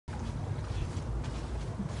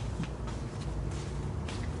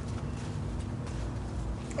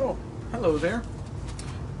Hello there.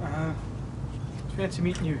 Fancy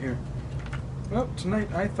meeting you here. Well,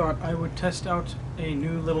 tonight I thought I would test out a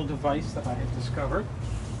new little device that I have discovered.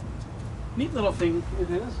 Neat little thing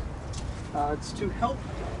it is. It's to help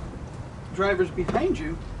drivers behind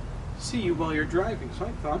you see you while you're driving. So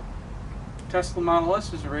I thought Tesla Model S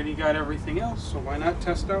has already got everything else, so why not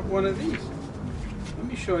test out one of these? Let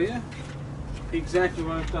me show you exactly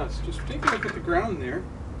what it does. Just take a look at the ground there.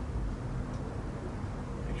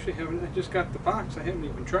 I just got the box. I haven't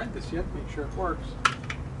even tried this yet. Make sure it works.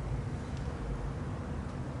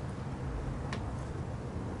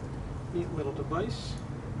 Neat little device.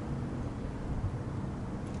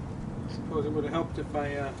 I suppose it would have helped if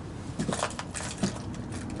I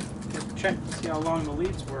checked to see how long the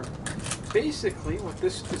leads were. Basically, what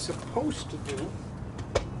this is supposed to do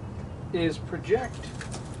is project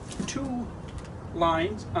two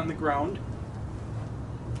lines on the ground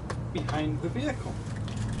behind the vehicle.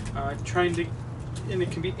 And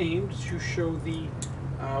it can be aimed to show the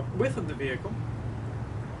width of the vehicle,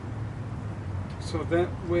 so that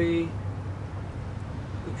way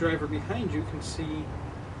the driver behind you can see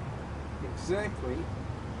exactly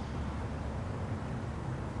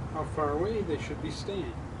how far away they should be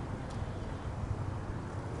staying.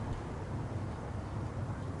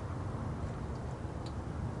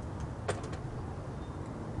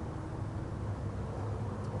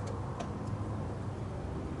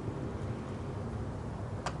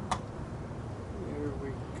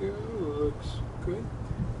 Looks good.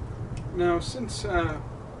 Now, since the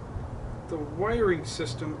wiring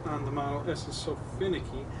system on the Model S is so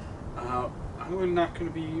finicky, I'm not going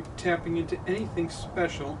to be tapping into anything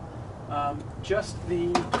special. Just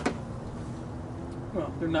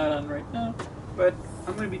well, they're not on right now, but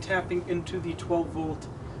I'm going to be tapping into the 12-volt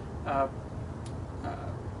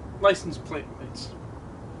license plate lights.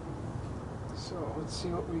 So let's see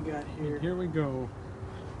what we got here. Here we go.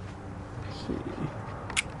 Let's see.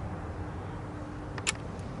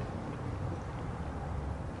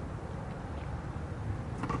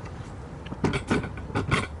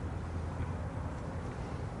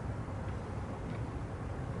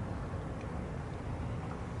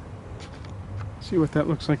 See what that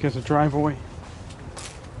looks like as a driveway.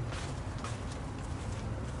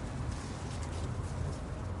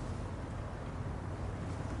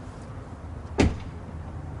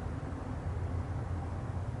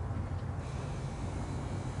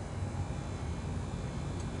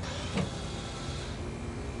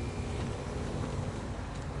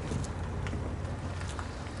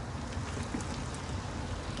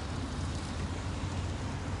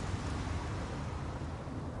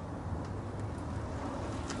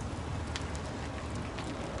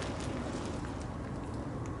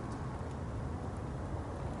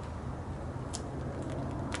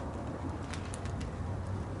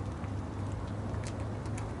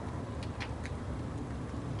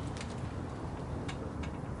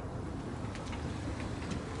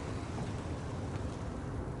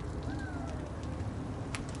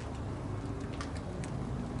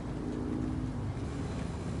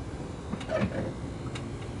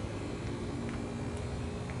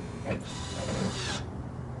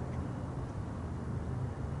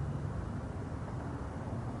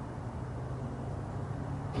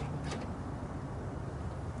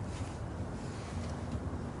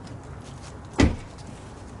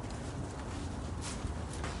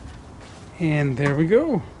 And there we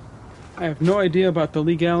go. I have no idea about the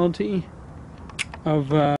legality of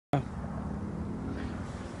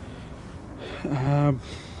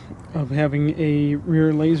having a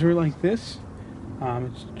rear laser like this.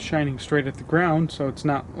 It's shining straight at the ground, so it's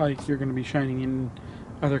not like you're going to be shining in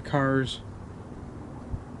other cars'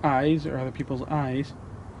 eyes or other people's eyes.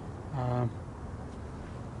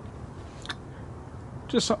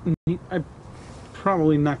 Just something neat. I'm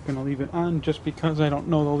probably not going to leave it on just because I don't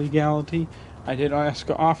know the legality. I did ask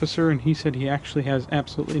an officer, and he said he actually has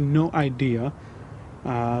absolutely no idea.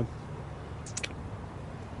 Yeah,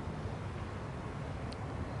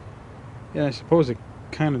 I suppose it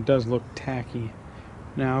kind of does look tacky.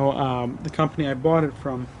 Now, the company I bought it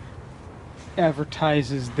from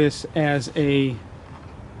advertises this as a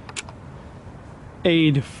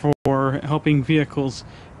aid for helping vehicles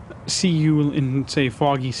see you in, say,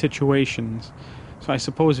 foggy situations. So I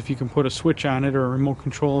suppose if you can put a switch on it or a remote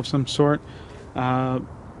control of some sort, so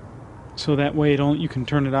that way you can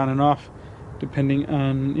turn it on and off depending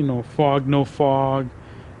on, you know, fog, no fog,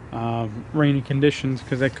 rainy conditions,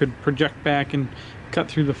 because that could project back and cut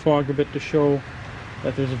through the fog a bit to show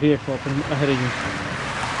that there's a vehicle up ahead of you.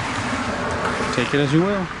 Take it as you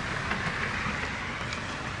will.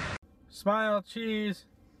 Smile, cheese.